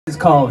It's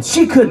called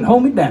She Couldn't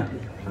Hold Me Down.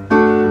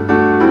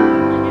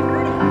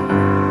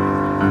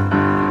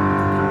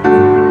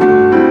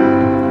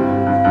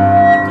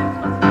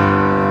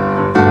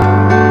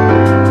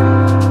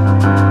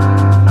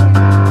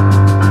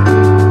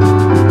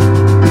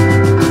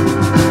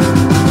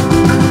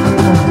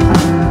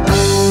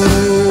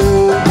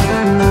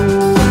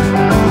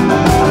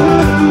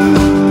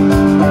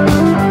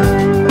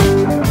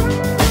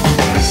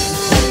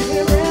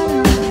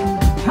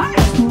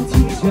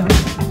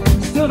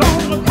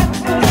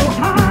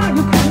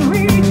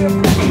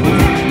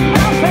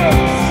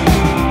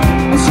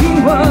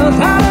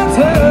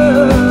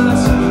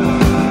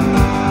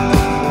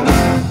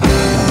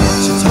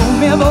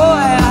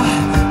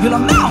 You're a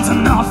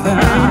mountain nothing.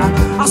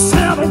 I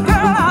said, oh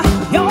girl,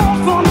 you're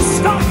full of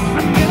stuff.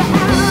 And get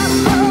out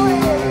of the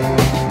way.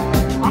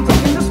 I'm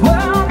taking this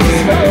world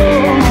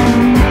slow.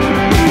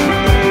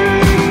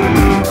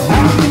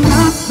 Have you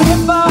not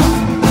before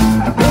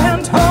been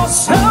told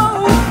so?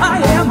 I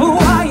am who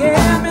I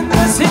am, and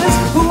this is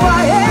who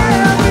I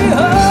am.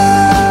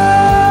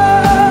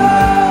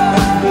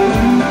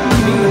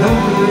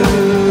 Behold,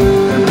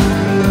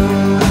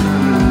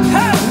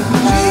 hey,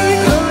 she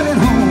couldn't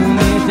hold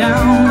me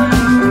down.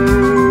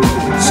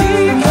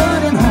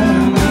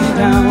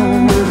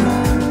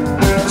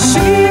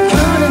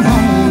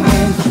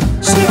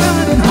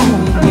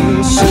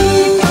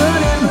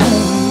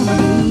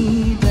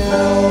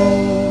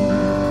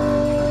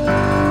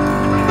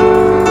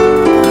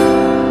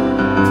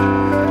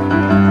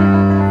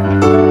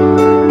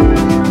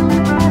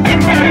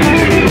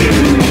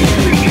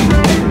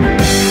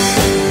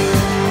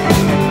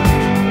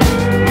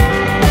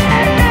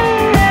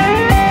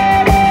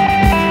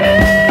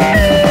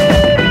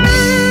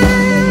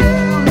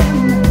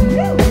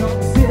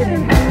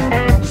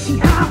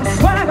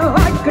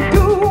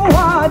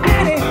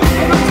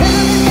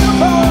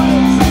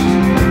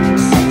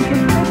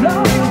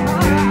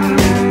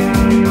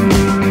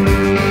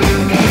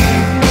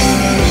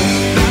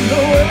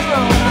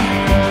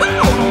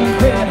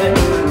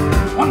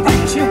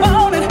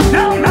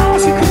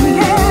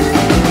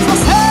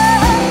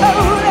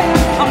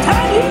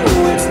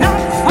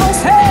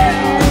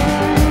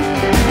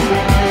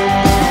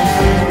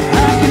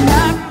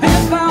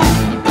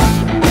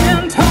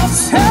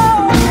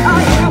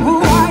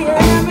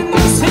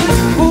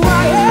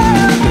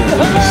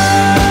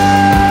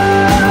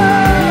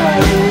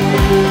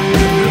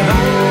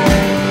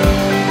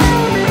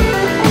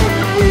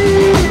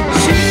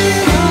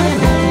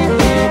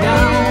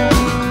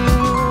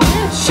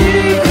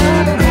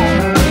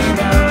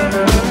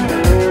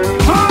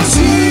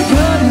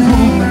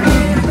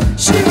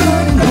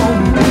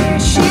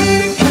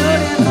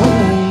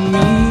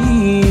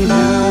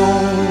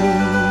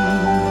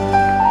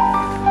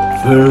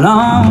 For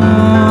long.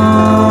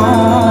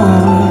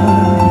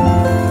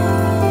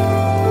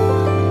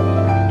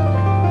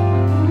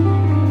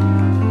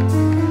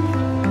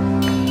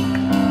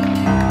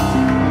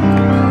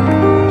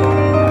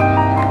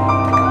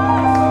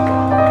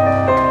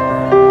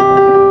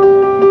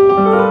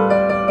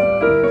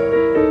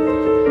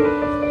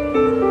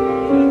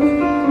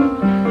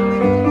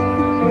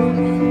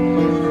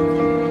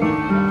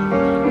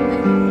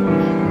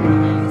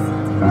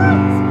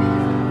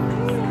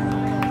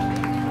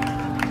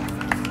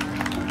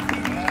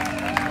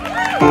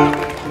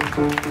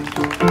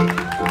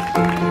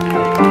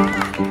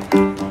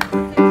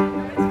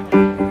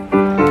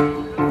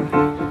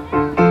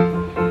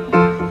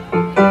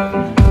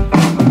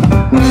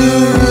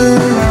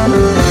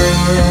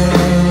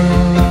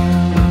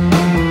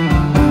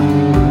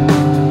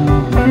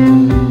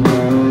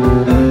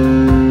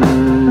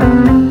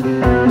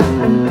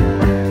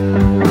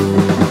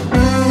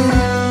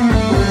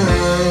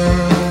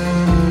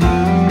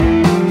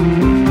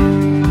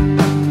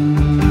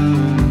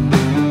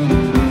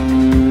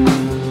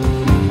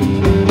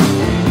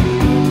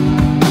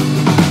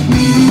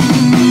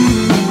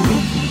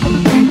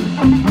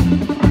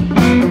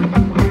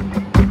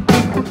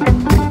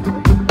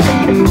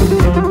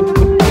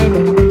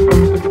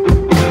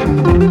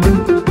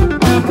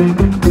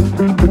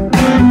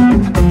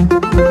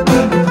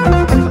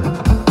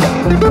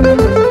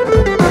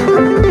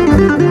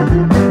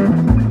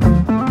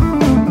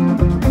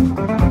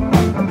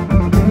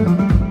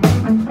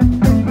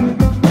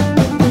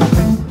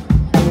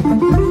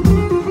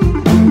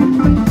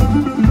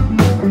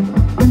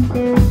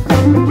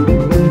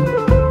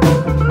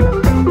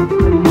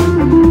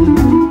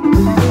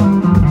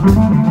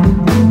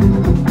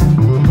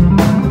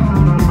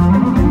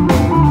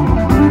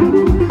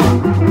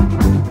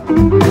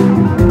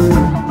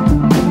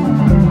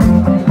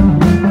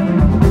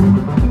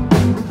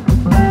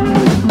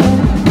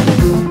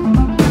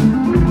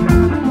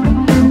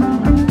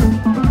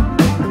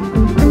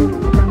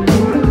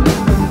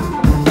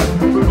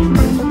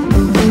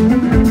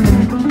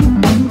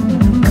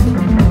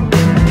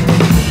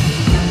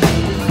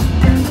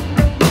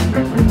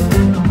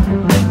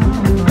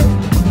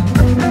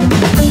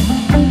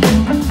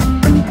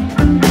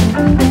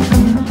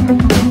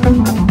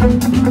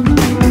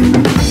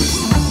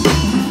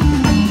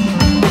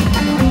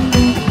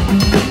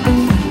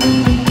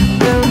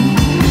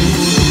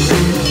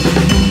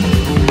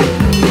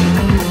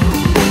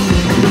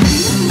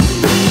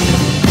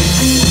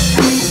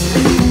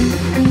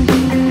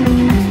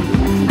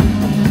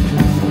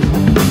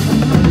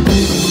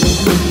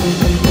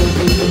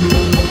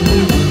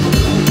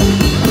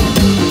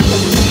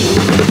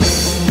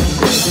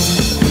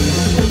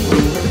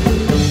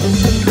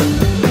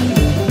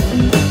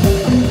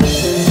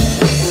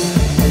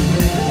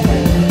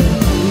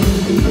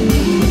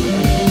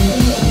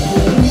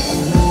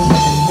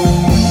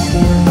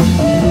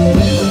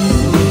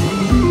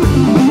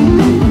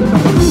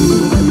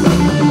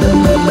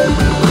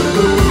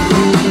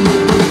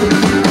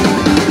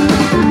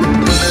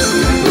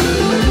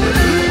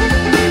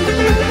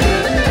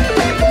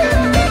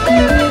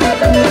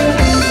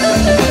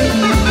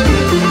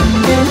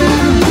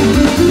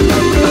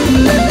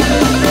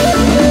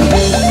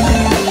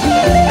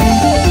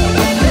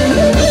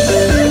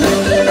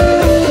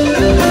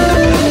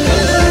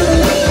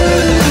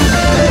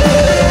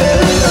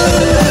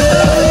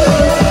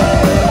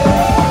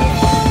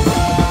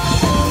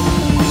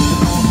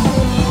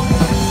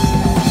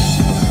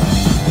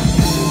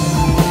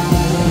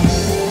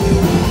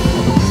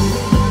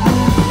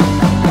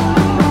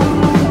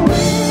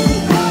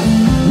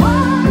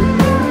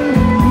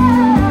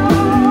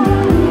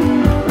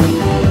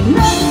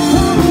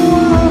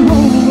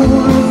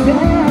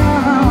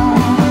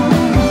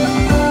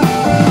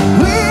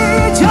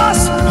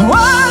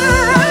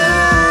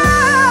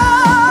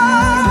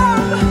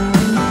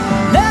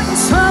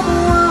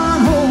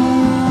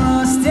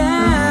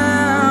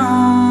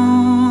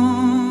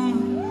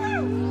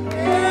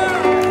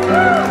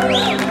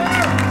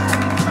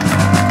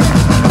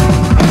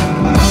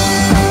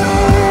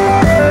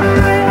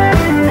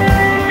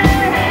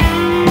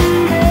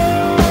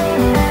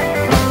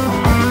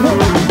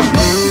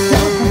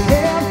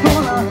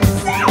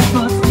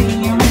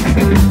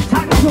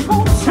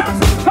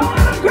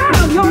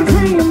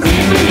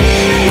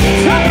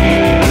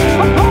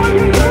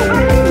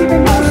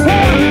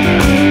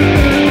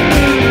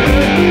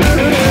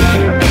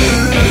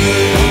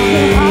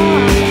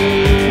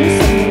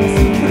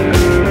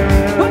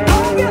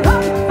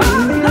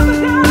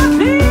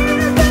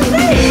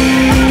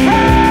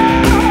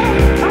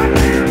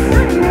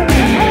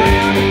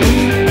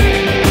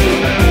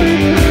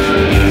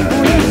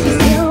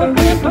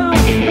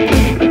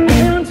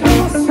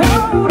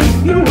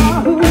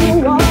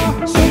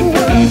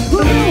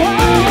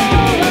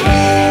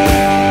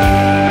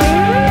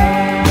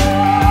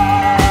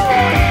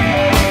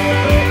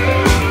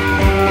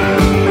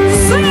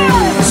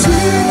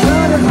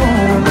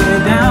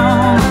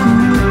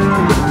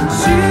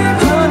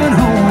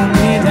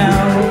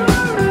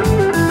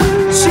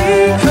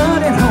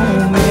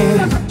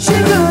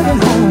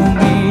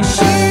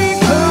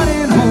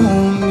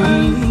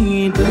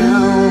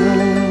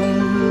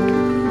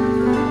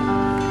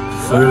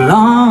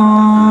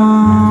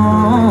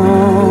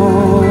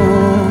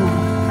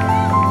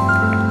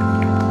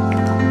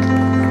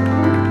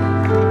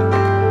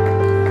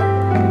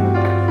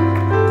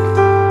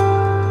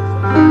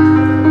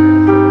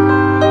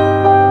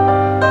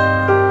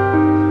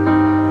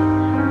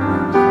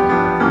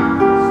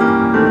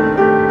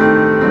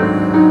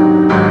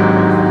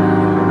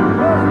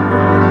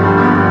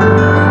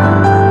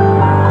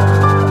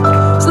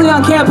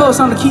 Leon Campos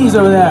on the keys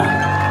over there.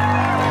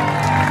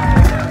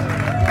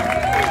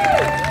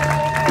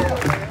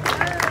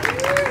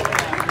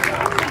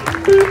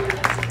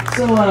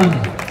 So,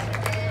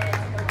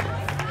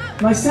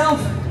 myself,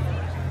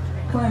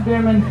 Clint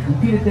Bierman,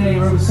 and Peter Day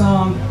wrote a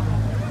song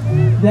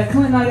that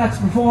Clint and I got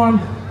to perform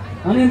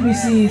on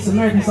NBC's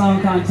American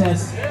Song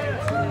Contest,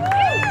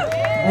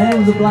 and it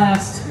was a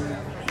blast.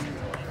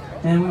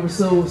 And we were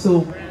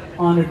so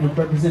honored to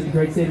represent the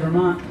great state of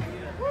Vermont.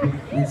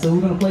 And so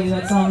we're going to play you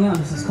that song now.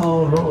 This is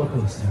called Roller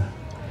Coaster.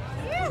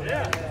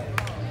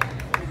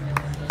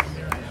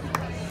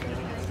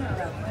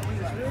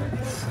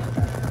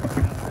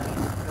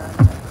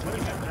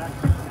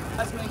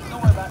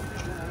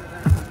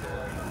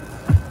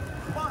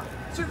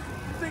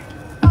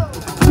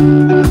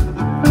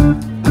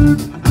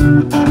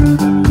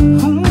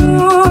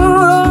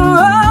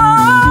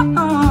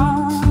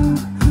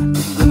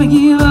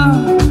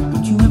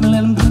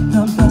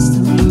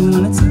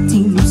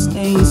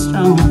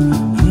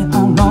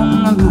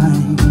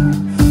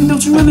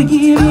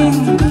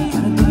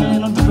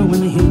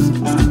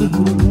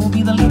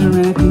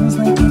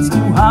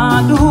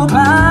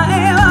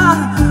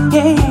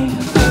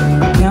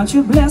 Count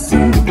your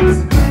blessings,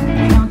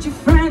 count your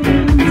friends.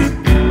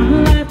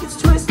 When life gets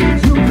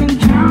twisted, you can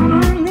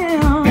count on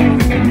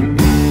them.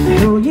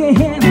 Throw your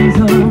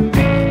hands up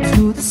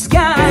to the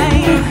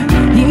sky.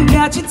 You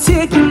got your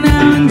ticket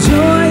now,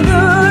 enjoy the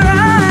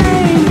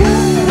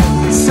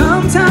ride.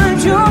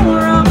 Sometimes you're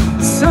up,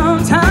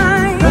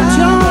 sometimes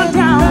you're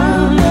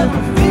down.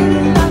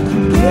 Feeling like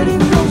you're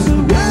getting closer.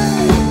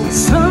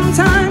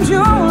 Sometimes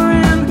you're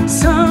in,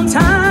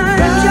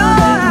 sometimes you're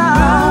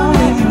out.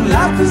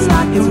 Life is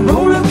like it's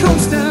roller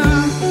coaster.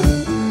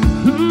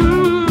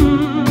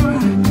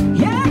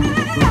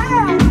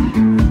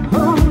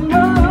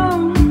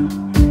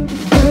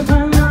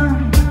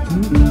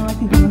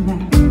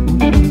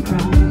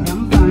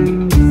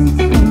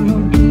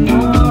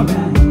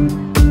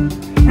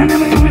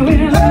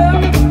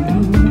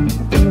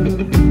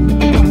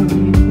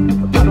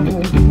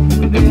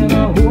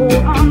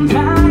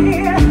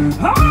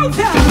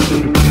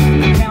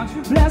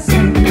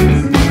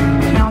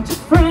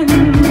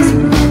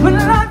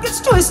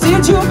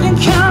 You can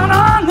count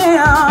on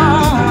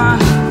them.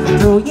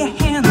 Throw your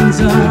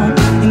hands up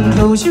and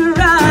close your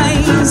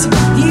eyes.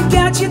 You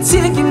got your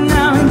ticket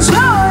now, enjoy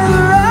the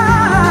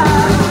ride.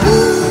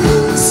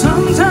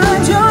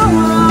 Sometimes you're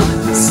up,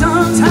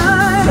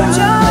 sometimes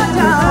you're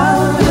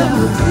down.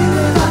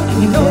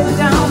 You know the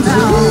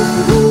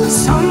downtown.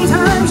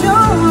 Sometimes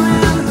you're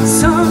in,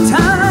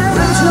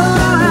 sometimes you're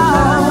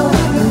out.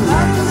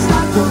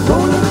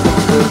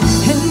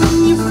 And when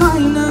you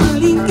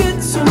finally get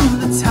to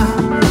the top,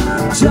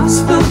 just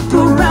look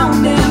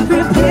around and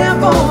prepare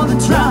for the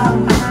drop.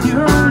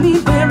 You're only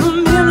there a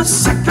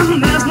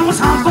millisecond. There's no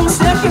time for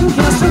second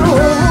guessing.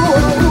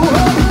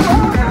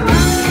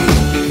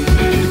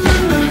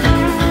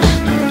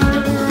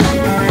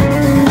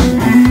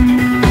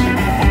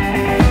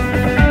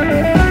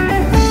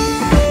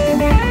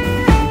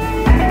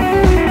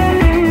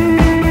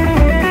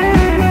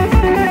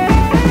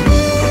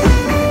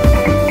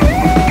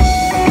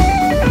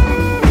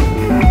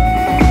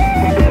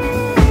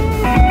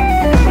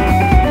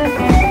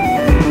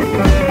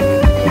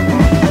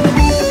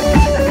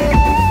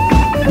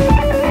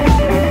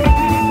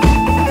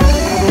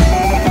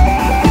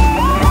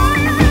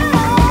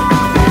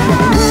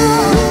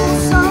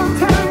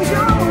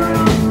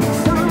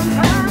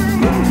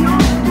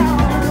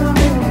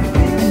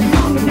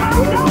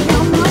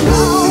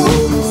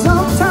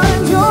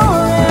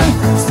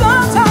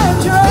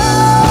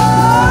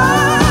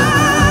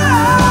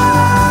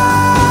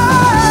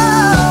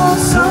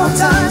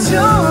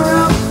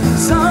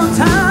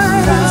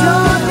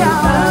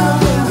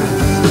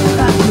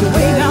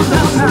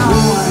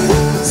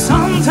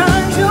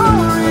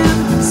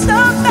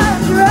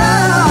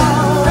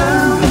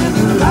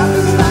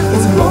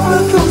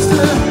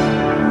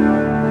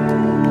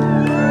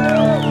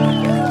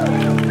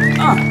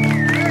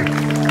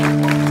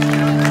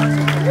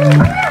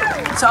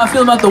 That's how I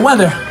feel about the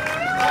weather.